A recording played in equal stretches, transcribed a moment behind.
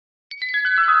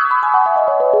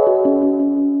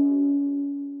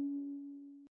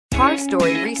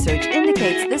4-story research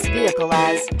indicates this vehicle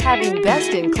as having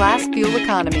best-in-class fuel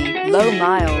economy, low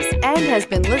miles, and has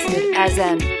been listed as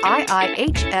an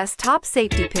IIHS top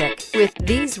safety pick with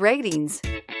these ratings.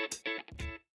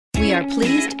 We are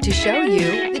pleased to show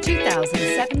you the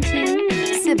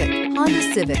 2017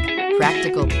 Honda Civic.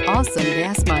 Practical, awesome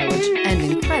gas mileage, and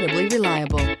incredibly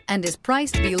reliable, and is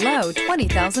priced below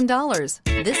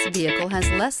 $20,000. This vehicle has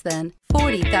less than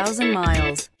 40,000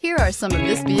 miles. Here are some of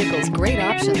this vehicle's great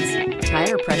options: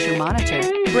 tire pressure monitor,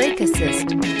 brake assist,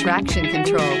 traction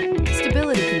control,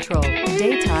 stability control,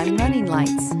 daytime running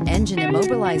lights, engine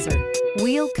immobilizer,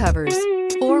 wheel covers,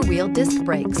 4-wheel disc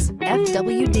brakes,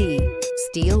 FWD,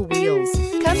 steel wheels.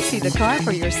 Come see the car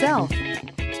for yourself.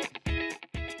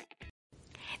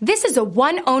 This is a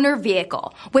one-owner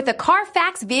vehicle with a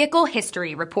Carfax Vehicle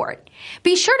History Report.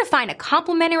 Be sure to find a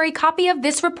complimentary copy of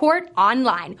this report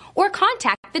online or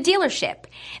contact the dealership.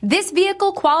 This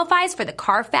vehicle qualifies for the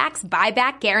Carfax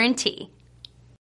Buyback Guarantee.